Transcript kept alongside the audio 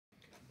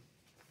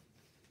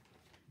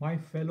My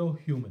fellow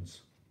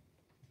humans,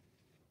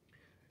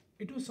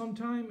 it was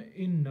sometime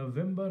in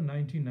November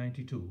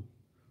 1992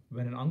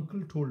 when an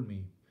uncle told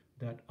me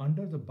that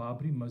under the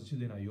Babri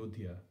Masjid in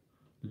Ayodhya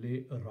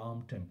lay a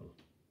Ram temple,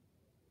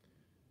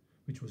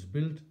 which was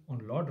built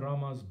on Lord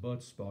Rama's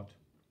birth spot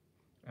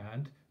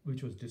and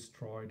which was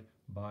destroyed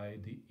by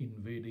the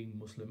invading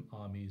Muslim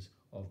armies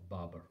of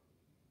Babur.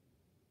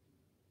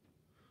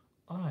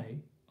 I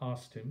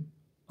asked him,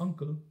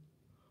 Uncle,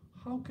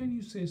 how can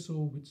you say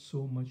so with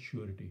so much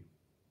surety?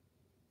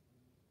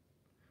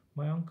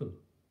 My uncle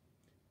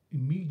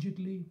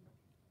immediately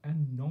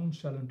and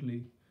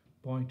nonchalantly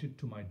pointed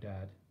to my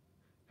dad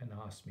and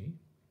asked me,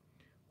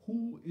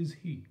 Who is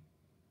he?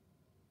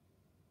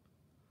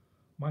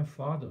 My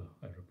father,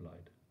 I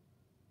replied.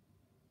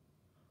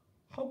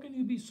 How can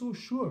you be so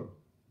sure?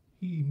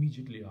 He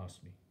immediately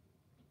asked me.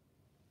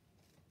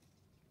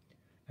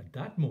 At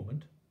that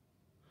moment,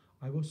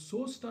 I was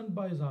so stunned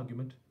by his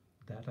argument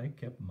that I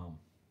kept mum.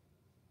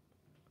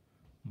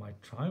 My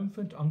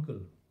triumphant uncle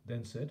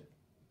then said,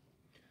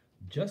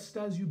 Just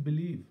as you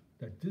believe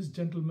that this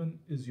gentleman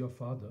is your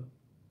father,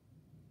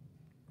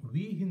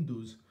 we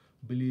Hindus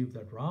believe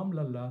that Ram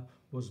Lalla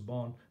was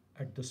born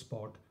at the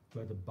spot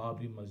where the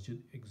Babri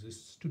Masjid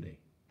exists today.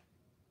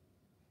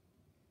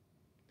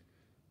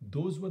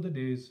 Those were the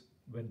days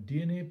when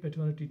DNA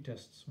paternity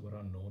tests were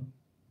unknown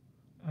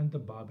and the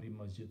Babri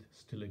Masjid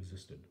still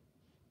existed.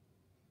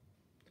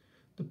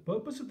 The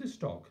purpose of this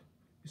talk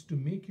is to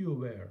make you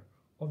aware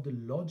of the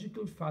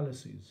logical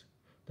fallacies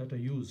that are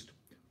used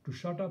to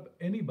shut up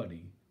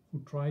anybody who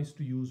tries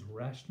to use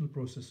rational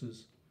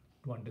processes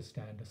to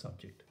understand a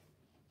subject.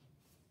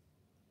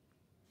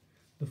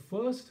 The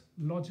first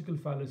logical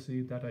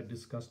fallacy that I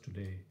discussed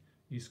today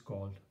is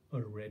called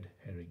a red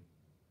herring.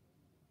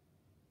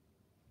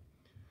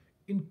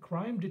 In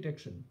crime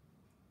detection,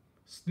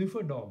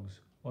 sniffer dogs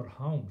or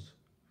hounds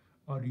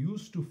are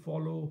used to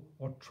follow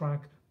or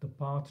track the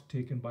path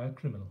taken by a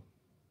criminal.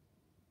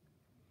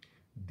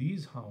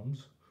 These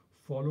hounds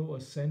follow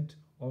a scent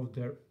of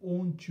their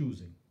own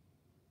choosing.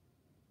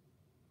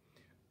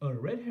 A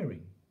red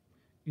herring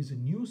is a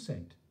new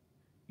scent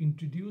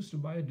introduced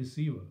by a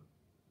deceiver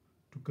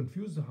to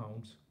confuse the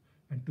hounds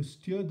and to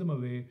steer them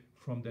away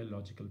from their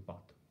logical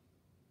path.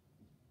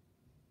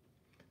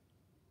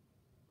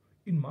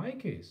 In my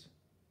case,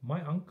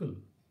 my uncle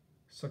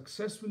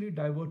successfully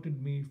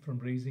diverted me from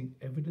raising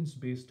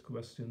evidence-based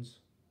questions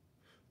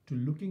to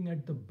looking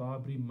at the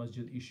Babri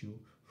Masjid issue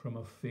from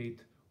a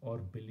faith or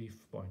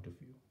belief point of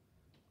view.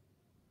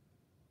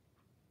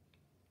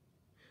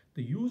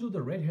 The use of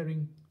the red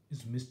herring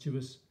is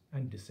mischievous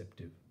and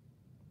deceptive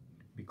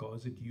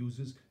because it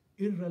uses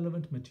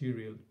irrelevant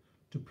material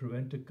to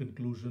prevent a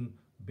conclusion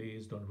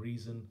based on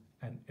reason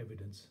and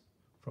evidence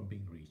from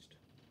being reached.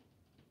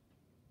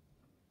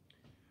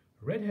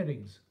 Red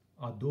herrings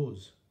are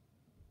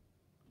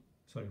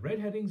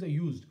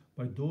used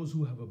by those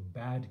who have a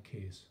bad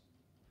case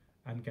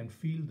and can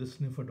feel the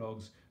sniffer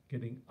dogs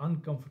getting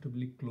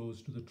uncomfortably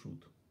close to the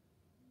truth.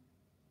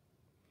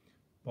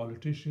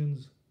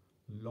 Politicians,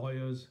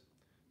 lawyers,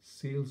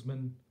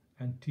 salesmen,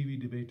 and TV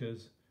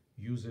debaters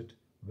use it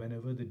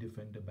whenever they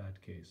defend a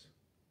bad case.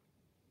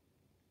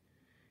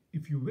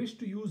 If you wish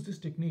to use this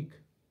technique,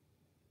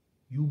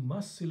 you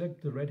must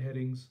select the red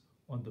herrings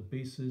on the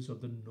basis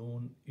of the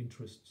known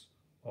interests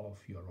of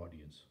your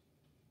audience.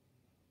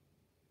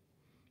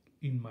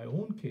 In my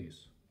own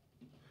case,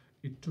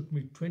 it took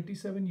me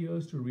 27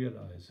 years to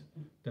realize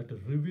that a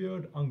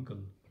revered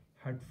uncle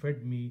had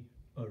fed me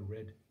a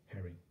red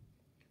herring.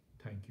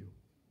 Thank you.